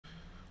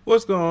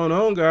What's going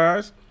on,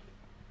 guys?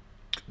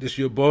 This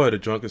your boy, the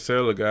Drunken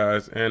Sailor,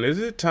 guys, and is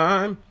it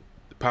time?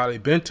 Probably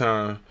been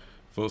time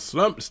for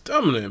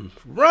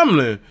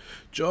rumbling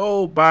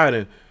Joe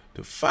Biden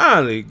to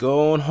finally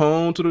go on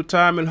home to the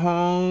retirement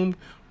home,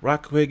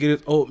 rock away, get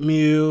his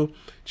oatmeal,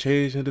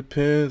 change the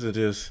pins, and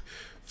just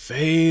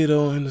fade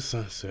on in the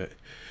sunset.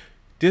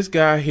 This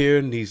guy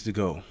here needs to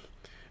go,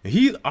 and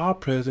he's our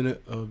president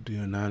of the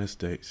United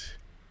States.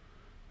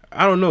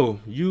 I don't know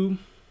you,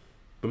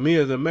 but me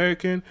as an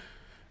American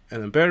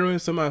and a veteran,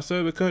 somebody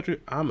served the country,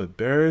 I'm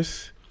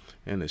embarrassed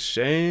and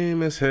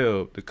ashamed as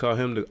hell to call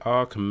him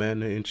our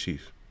commander in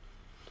chief.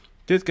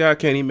 This guy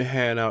can't even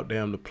hand out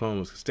damn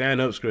diplomas, stand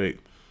up straight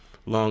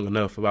long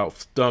enough without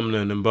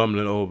stumbling and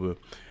bumbling over.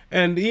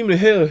 And even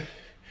here,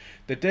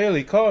 the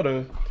Daily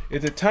Caller,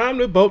 is it time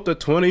to vote the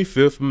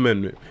 25th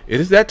Amendment?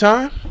 Is it that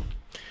time?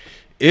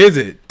 Is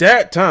it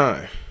that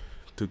time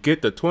to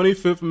get the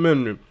 25th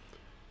Amendment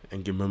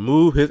and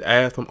remove his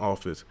ass from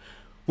office?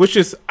 Which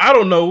is, I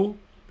don't know,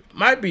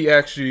 might be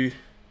actually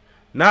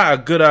not a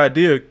good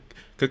idea.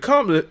 To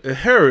Kamala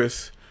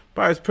Harris,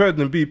 Vice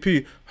President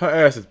BP, her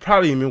ass is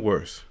probably even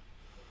worse.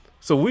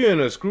 So we're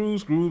in a screw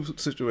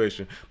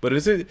situation. But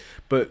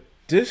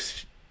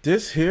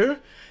this here,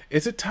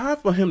 is it time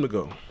for him to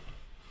go?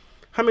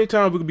 How many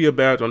times we could be a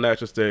badge on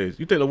national stage?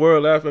 You think the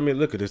world laughs at me?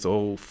 Look at this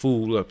old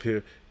fool up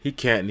here. He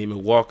can't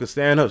even walk or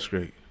stand up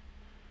straight.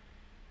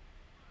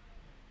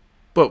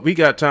 But we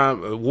got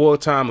time,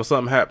 wartime or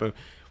something happen,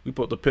 we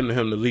put the pin on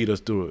him to lead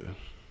us through it.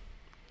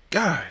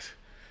 Guys,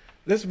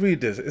 let's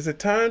read this. Is it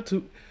time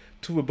to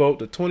revoke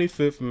the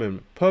 25th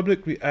Amendment?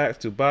 Public reacts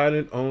to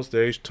Biden on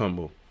stage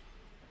tumble.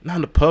 Not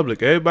the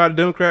public. Everybody,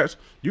 Democrats,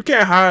 you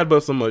can't hide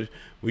but so much.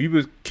 When you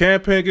was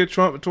campaigning against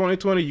Trump in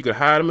 2020, you could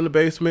hide him in the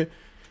basement.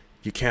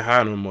 You can't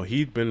hide him anymore.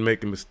 He's been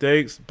making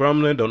mistakes,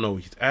 bumbling, don't know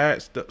his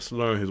acts,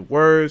 slurring his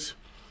words.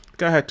 The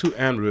guy had 2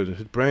 aneurysms.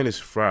 His brain is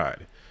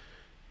fried.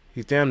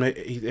 He's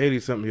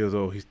 80-something years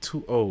old. He's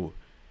too old.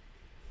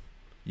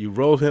 You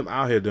rolled him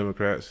out here,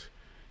 Democrats,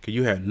 because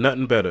you had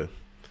nothing better.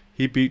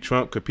 He beat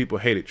Trump because people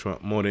hated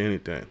Trump more than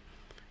anything.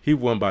 He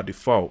won by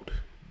default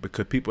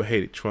because people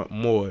hated Trump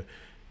more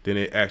than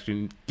they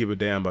actually give a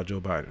damn about Joe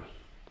Biden.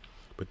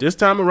 But this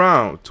time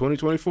around,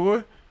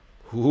 2024,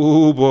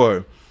 ooh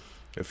boy,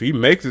 if he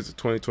makes it to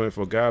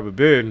 2024, God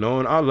forbid,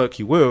 knowing our luck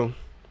he will,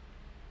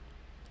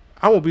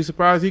 I won't be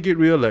surprised he get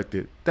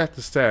reelected. That's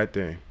the sad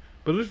thing.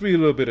 But let's read a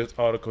little bit of this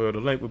article. The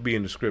link will be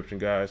in the description,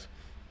 guys.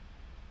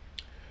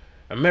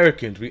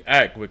 Americans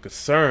react with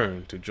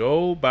concern to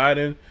Joe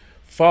Biden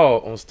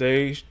fall on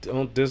stage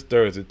on this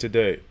Thursday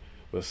today,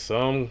 with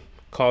some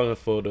calling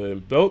for the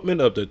invocation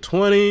of the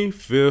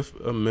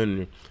 25th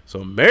Amendment.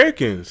 So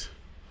Americans,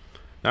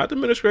 not the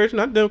administration,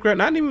 not Democrat,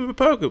 not even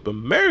Republican, but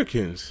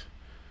Americans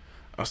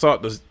are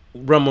starting to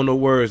rumble the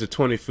words the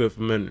 25th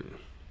Amendment.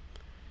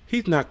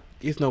 He's not.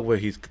 There's no way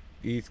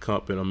he's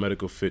competent or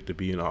medical fit to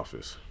be in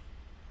office.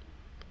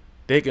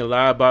 They can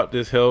lie about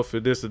this health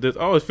and this.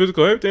 Oh, it's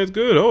physical. Everything's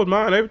good. Oh,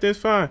 mind. Everything's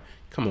fine.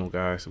 Come on,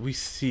 guys. We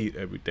see it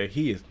every day.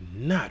 He is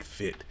not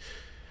fit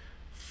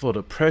for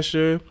the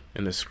pressure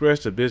and the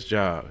stress of this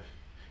job.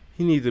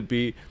 He needs to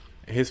be,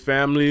 his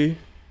family,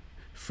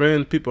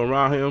 friends, people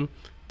around him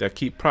that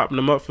keep propping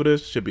him up for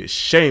this should be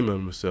ashamed of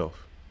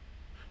himself.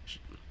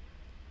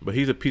 But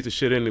he's a piece of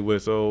shit anyway,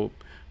 so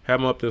have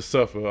him up there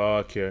suffer. Oh,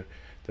 I care.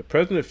 The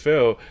president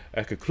fell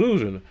at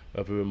conclusion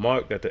of a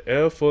remark at the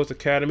Air Force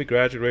Academy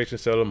graduation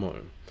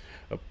ceremony,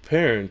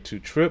 appearing to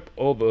trip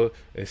over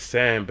a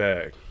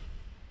sandbag.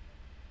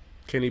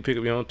 Can he pick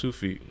up his own 2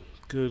 feet?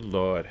 Good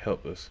Lord,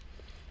 help us.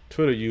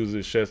 Twitter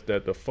users stress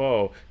that the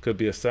fall could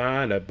be a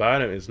sign that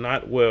Biden is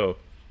not well.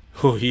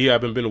 Oh, he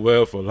hasn't been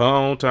well for a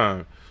long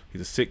time.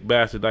 He's a sick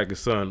bastard like his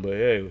son, but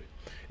hey,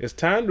 it's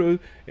time to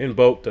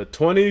invoke the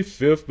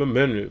 25th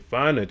Amendment.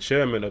 Find the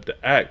chairman of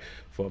the act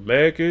for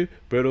America,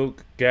 Brittle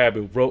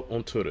Gabby wrote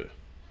on Twitter.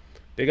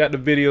 They got the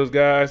videos,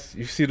 guys.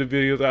 You see the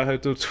videos out here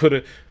through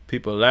Twitter.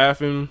 People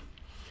laughing.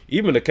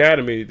 Even the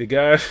Academy, the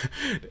guys,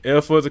 the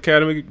Air Force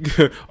Academy,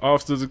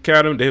 Officers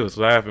Academy, they was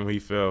laughing when he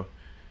fell.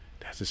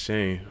 That's a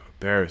shame.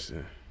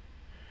 Embarrassing.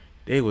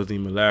 They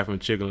wasn't even laughing,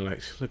 chicken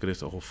like, look at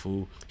this old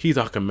fool. He's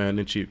our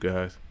commander-in-chief,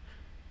 guys.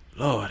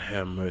 Lord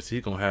have mercy.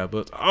 He's going to have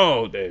us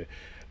all day.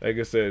 Like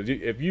I said,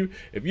 if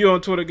you're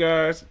on Twitter,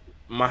 guys,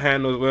 my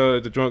handle as well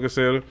as the Drunken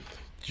Sailor,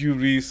 you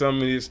read some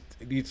of these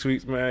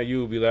tweets, man,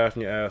 you'll be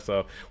laughing your ass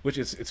off. Which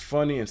is, it's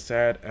funny and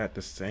sad at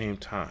the same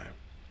time.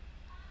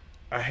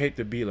 I hate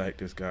to be like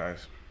this,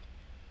 guys.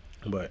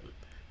 But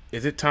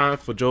is it time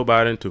for Joe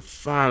Biden to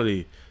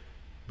finally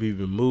be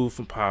removed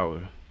from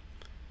power?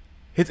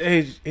 His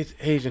age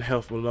and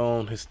health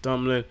alone, his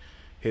stumbling,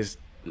 his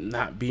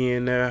not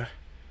being there.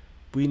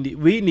 We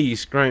need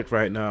strength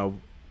right now.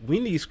 We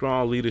need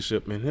strong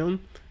leadership, and him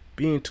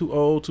being too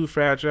old, too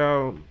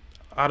fragile,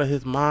 out of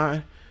his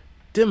mind.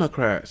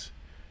 Democrats,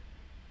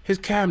 his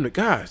cabinet,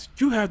 guys,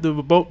 you have to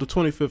revoke the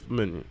 25th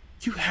Amendment.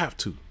 You have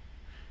to.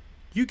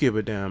 You give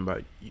a damn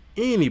about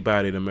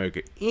anybody in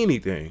America,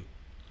 anything.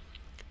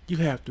 You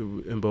have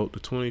to invoke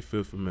the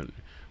 25th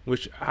Amendment,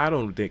 which I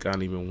don't think I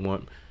even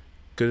want.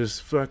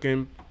 because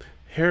fucking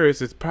Harris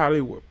is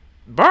probably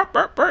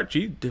Bert.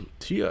 She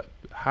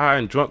high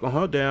and drunk on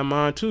her damn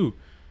mind too.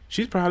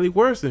 She's probably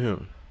worse than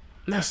him.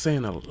 I'm not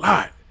saying a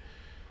lot.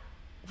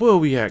 Where are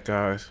we at,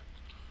 guys?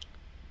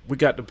 We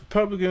got the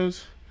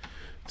Republicans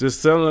just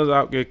selling us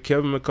out.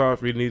 Kevin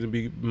McCarthy needs to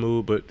be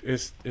moved, but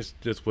it's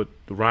just what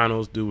the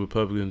rhinos do,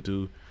 Republicans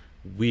do.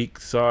 Weak,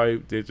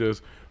 sorry, they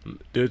just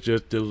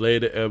delay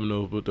the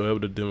inevitable, but whatever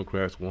the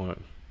Democrats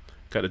want.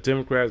 Got the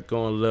Democrats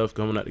going left,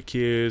 coming at the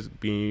kids,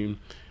 being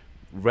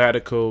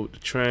radical, the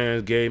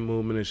trans, gay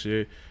movement and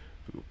shit.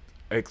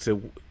 Except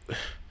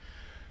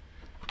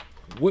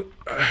what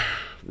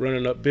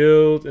running up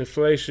bills,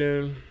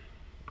 inflation,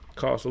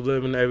 cost of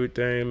living,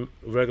 everything.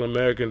 Regular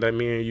Americans like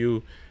me and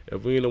you,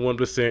 if we ain't the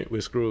 1%,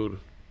 we're screwed.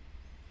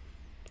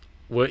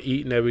 We're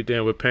eating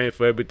everything, we're paying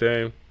for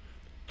everything,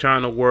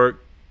 trying to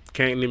work,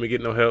 can't even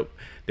get no help.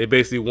 They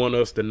basically want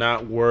us to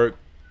not work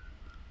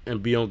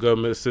and be on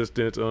government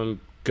assistance,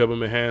 on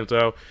government hands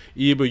out.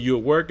 Either you're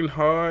working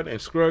hard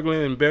and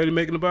struggling and barely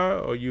making it by,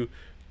 or you're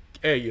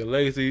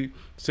lazy,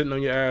 sitting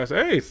on your ass.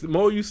 Hey, the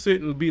more you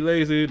sit and be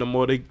lazy, the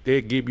more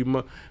they give you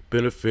more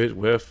benefits,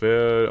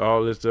 welfare,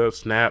 all this stuff,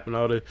 SNAP and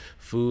all the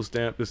food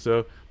stamp and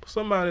stuff. But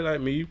somebody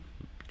like me,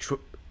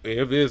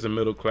 if it is a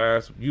middle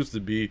class, used to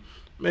be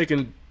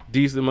making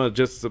decent money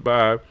just to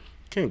survive,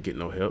 can't get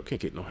no help,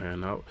 can't get no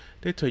handout.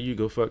 They tell you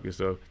go fuck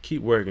yourself,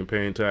 keep working,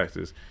 paying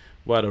taxes,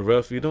 while the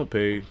rest of you don't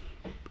pay.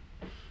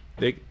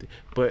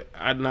 But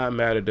I'm not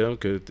mad at them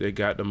because they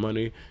got the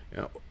money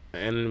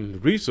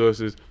and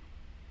resources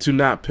to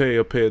not pay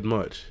or pay as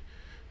much.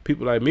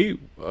 People like me,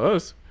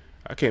 us,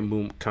 I can't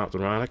move counts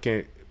around. I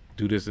can't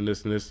do this and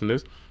this and this and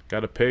this.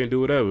 Got to pay and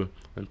do whatever.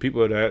 And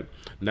people are that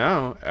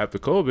now, after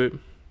COVID,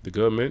 the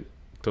government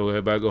told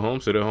everybody to go home,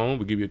 sit at home,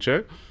 we'll give you a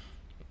check.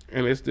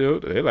 And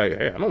they're like,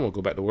 hey, I don't want to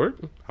go back to work.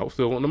 I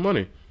still want the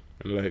money.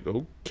 And they're like,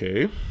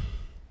 okay.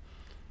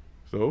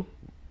 So,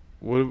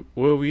 where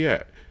are we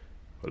at?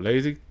 We're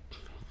lazy.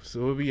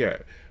 So where we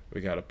at?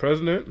 We got a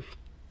president,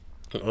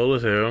 old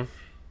as hell,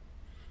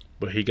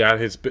 but he got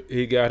his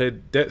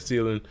debt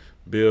ceiling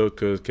bill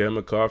because Kevin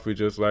McCarthy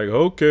just like,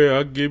 okay,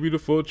 I'll give you the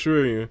 $4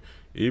 trillion,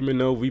 even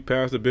though we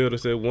passed a bill that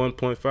said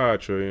 1.5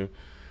 trillion.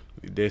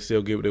 They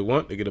still get what they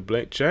want. They get a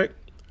blank check,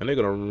 and they're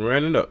gonna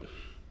run it up.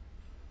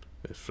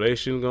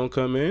 Inflation gonna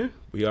come in.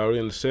 We already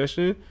in the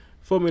session.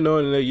 Before we know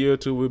it, in a year or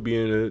two, we'll be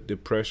in a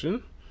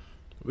depression.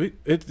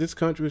 This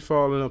country is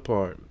falling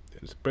apart.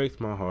 It breaks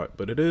my heart,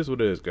 but it is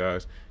what it is,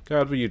 guys.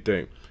 Guys, what do you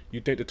think?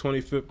 You think the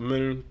 25th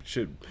Amendment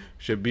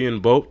should be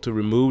invoked to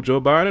remove Joe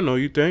Biden, or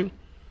you think,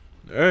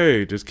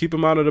 hey, just keep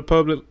him out of the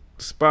public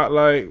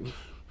spotlight,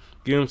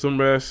 give him some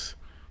rest,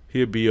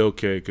 he'll be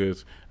okay?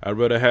 Because I'd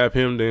rather have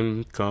him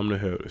than Kamala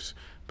Harris.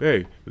 But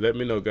hey, let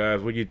me know, guys.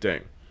 What do you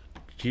think?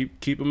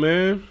 Keep him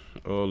in,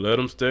 or let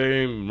him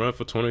stay and run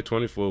for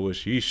 2024, which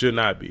he should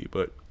not be.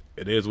 But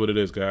it is what it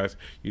is, guys.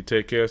 You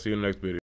take care. See you in the next video.